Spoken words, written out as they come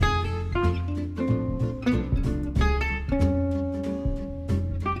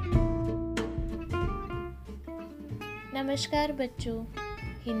नमस्कार बच्चों,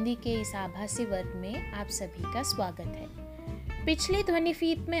 हिंदी के इस आभासी वर्ग में आप सभी का स्वागत है। पिछली ध्वनि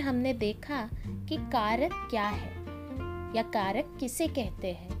फीत में हमने देखा कि कारक क्या है या कारक किसे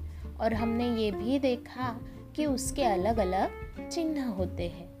कहते हैं, और हमने ये भी देखा कि उसके अलग अलग चिन्ह होते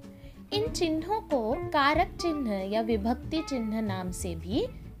हैं। इन चिन्हों को कारक चिन्ह या विभक्ति चिन्ह नाम से भी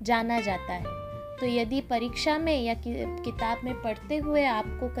जाना जाता है। तो यदि परीक्षा में या किताब में पढ़ते हुए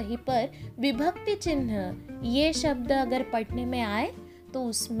आपको कहीं पर विभक्ति चिन्ह ये शब्द अगर पढ़ने में आए तो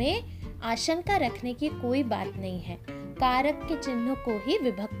उसमें आशंका रखने की कोई बात नहीं है। कारक के चिन्ह को ही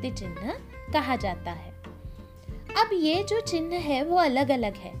विभक्ति चिन्ह कहा जाता है। अब ये जो चिन्ह है वो अलग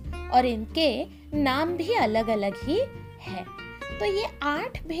अलग है और इनके नाम भी अलग अलग ही है। तो ये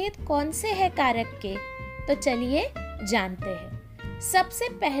 8 भेद कौन से हैं कारक के, तो चलिए जानते हैं। सबसे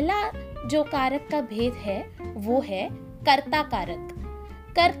पहला जो कारक का भेद है वो है कर्ता कारक।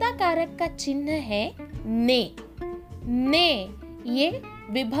 कर्ता कारक का चिन्ह है ने। ने ये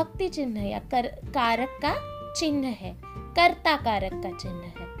विभक्ति चिन्ह या कारक का चिन्ह है, कर्ता कारक का चिन्ह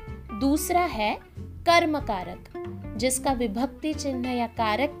है। दूसरा है कर्म कारक, जिसका विभक्ति चिन्ह या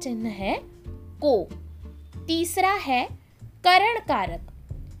कारक चिन्ह है को। तीसरा है करण कारक,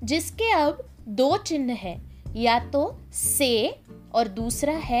 जिसके अब 2 चिन्ह है, या तो से और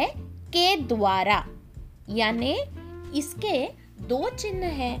दूसरा है के द्वारा, यानी इसके 2 चिन्ह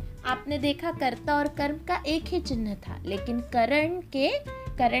हैं। आपने देखा कर्ता और कर्म का एक ही चिन्ह था, लेकिन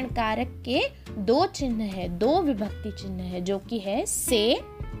करण कारक के 2 चिन्ह है, 2 विभक्ति चिन्ह है, जो कि है से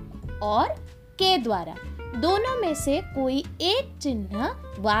और के द्वारा। दोनों में से कोई एक चिन्ह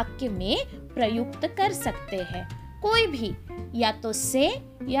वाक्य में प्रयुक्त कर सकते हैं, कोई भी, या तो से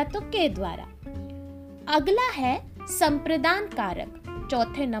या तो के द्वारा। अगला है संप्रदान कारक।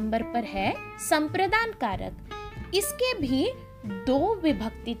 चौथे नंबर पर है संप्रदान कारक। इसके भी 2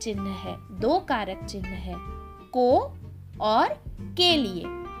 विभक्ति चिन्ह है, 2 कारक चिन्ह है, को और के लिए।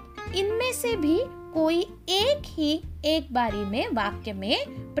 इनमें से भी कोई एक ही एक बारी में वाक्य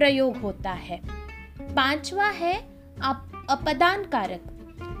में प्रयोग होता है। 5वां है अपदान कारक।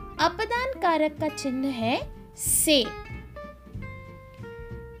 अपदान कारक का चिन्ह है से।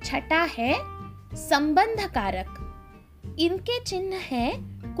 6वां है संबंध कारक। इनके चिन्ह है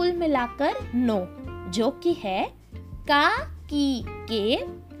कुल मिलाकर 9, जो कि है का, की, के,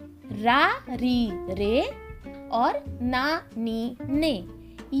 रा, री, रे और ना, नी, ने।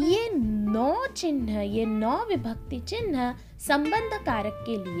 ये 9 चिन्ह, ये 9 विभक्ति चिन्ह संबंध कारक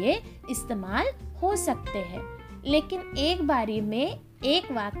के लिए इस्तेमाल हो सकते हैं, लेकिन एक बारी में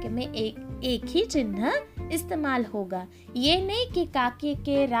एक वाक्य में एक ही चिन्ह इस्तेमाल होगा। ये नहीं कि काकी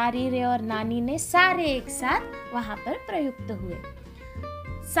के, रारी रे और नानी ने सारे एक साथ वहां पर प्रयुक्त हुए।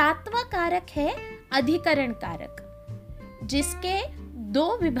 7वां कारक है अधिकरण कारक, जिसके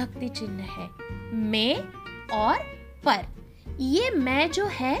 2 विभक्ति चिन्ह है, मैं और पर। ये मैं जो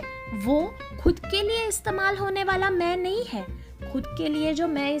है वो खुद के लिए इस्तेमाल होने वाला मैं नहीं है। खुद के लिए जो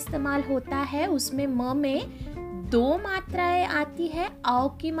मैं इस्तेमाल होता है उसमें म में 2 मात्राएं आती है, औ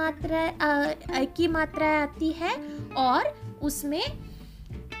की मात्राएं आती है और उसमें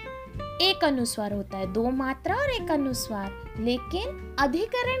एक अनुस्वार होता है, 2 मात्रा और 1 अनुस्वार। लेकिन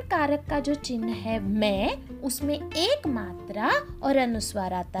अधिकरण कारक का जो चिन्ह है मैं, उसमें 1 मात्रा और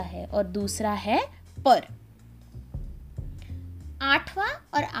अनुस्वार आता है और दूसरा है पर। 8वां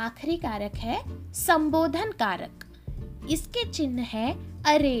और आखिरी कारक है संबोधन कारक। इसके चिन्ह है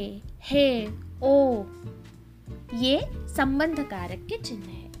अरे, हे, ओ। ये संबंध कारक के चिन्ह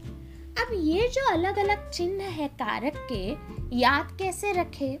है। अब ये जो अलग अलग चिन्ह है कारक के, याद कैसे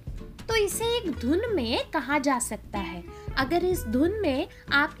रखें? तो इसे एक धुन में कहा जा सकता है। अगर इस धुन में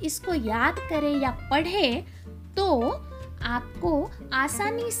आप इसको याद करें या पढ़ें तो आपको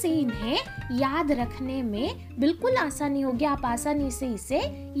आसानी से इन्हें याद रखने में बिल्कुल आसानी होगी। आप आसानी से इसे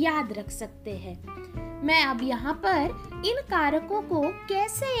याद रख सकते हैं। मैं अब यहाँ पर इन कारकों को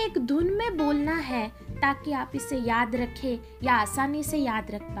कैसे एक धुन में बोलना है ताकि आप इसे याद रखें या आसानी से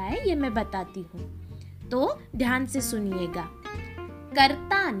याद रख पाए, ये मैं बताती हूँ। तो ध्यान से सुनिएगा।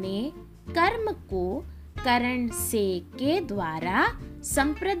 कर्ता ने कर्म को करण से के द्वारा,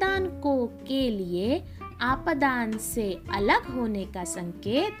 संप्रदान को के लिए, आपदान से अलग होने का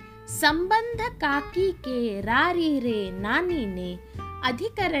संकेत, संबंध काकी के, रारी रे, नानी ने,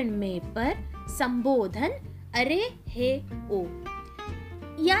 अधिकरण में पर, संबोधन अरे, हे, ओ।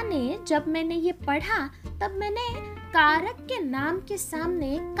 यानी जब मैंने ये पढ़ा तब मैंने कारक के नाम के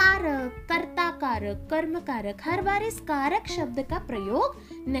सामने कारक, कर्ता कारक, कर्म कारक, हर बार इस कारक शब्द का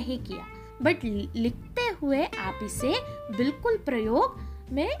प्रयोग नहीं किया, बट लिखते हुए आप इसे बिल्कुल प्रयोग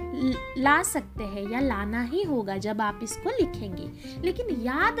में ला सकते हैं या लाना ही होगा जब आप इसको लिखेंगे। लेकिन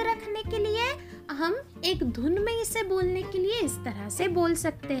याद रखने के लिए हम एक धुन में इसे बोलने के लिए इस तरह से बोल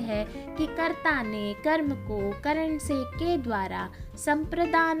सकते हैं कि कर्ता ने कर्म को करण से के द्वारा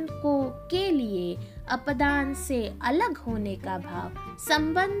संप्रदान को के लिए अपदान से अलग होने का भाव,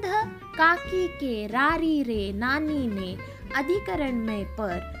 संबंध काकी के रारी रे नानी ने अधिकरण में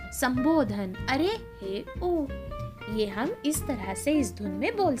पर, संबोधन अरे हे ओ। ये हम इस तरह से इस धुन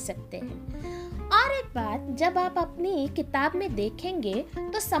में बोल सकते हैं। और एक बात, जब आप अपनी किताब में देखेंगे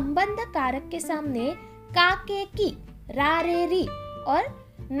तो संबंध कारक के सामने काके की, रारे री और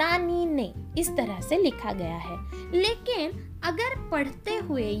नानी ने इस तरह से लिखा गया है। लेकिन अगर पढ़ते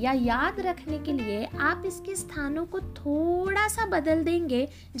हुए या याद रखने के लिए आप इसके स्थानों को थोड़ा सा बदल देंगे,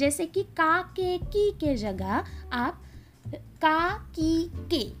 जैसे कि काके की के जगह आप का की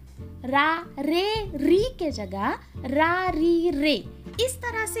के, रा रे री के जगह रा री रे, इस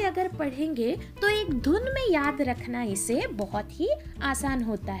तरह से अगर पढ़ेंगे तो एक धुन में याद रखना इसे बहुत ही आसान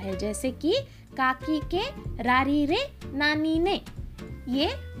होता है। जैसे कि काकी के रारी रे नानी ने, ये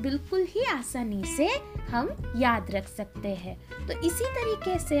बिल्कुल ही आसानी से हम याद रख सकते हैं। तो इसी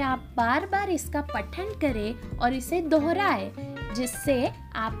तरीके से आप बार बार इसका पठन करें और इसे दोहराएं, जिससे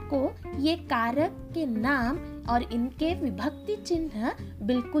आपको ये कारक के नाम और इनके विभक्ति चिन्ह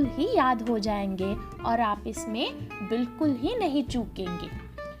बिल्कुल ही याद हो जाएंगे और आप इसमें बिल्कुल ही नहीं चूकेंगे।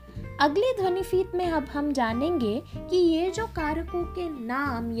 अगली ध्वनिफीत में अब हम जानेंगे कि ये जो कारकों के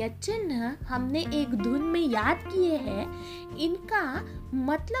नाम या चिन्ह हमने एक धुन में याद किए हैं, इनका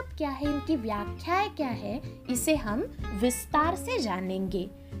मतलब क्या है, इनकी व्याख्याएं क्या है, इसे हम विस्तार से जानेंगे।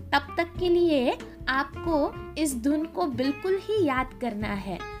 तब तक के लिए आपको इस धुन को बिल्कुल ही याद करना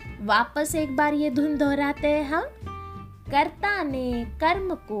है। वापस एक बार ये धुन दोहराते हैं हम। कर्ता ने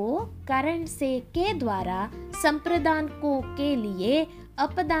कर्म को करण से के द्वारा संप्रदान को के लिए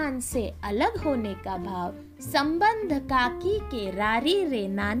अपदान से अलग होने का भाव, संबंध काकी के रारी रे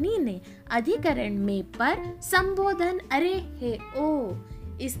नानी ने अधिकरण में पर, संबोधन अरे हे ओ।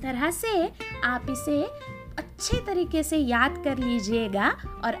 इस तरह से आप इसे अच्छे तरीके से याद कर लीजिएगा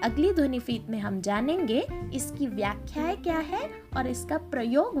और अगली ध्वनिफीत में हम जानेंगे इसकी व्याख्याएं क्या है और इसका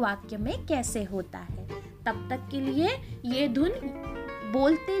प्रयोग वाक्य में कैसे होता है। तब तक के लिए ये धुन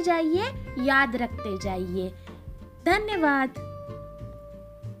बोलते जाइए, याद रखते जाइए। धन्यवाद।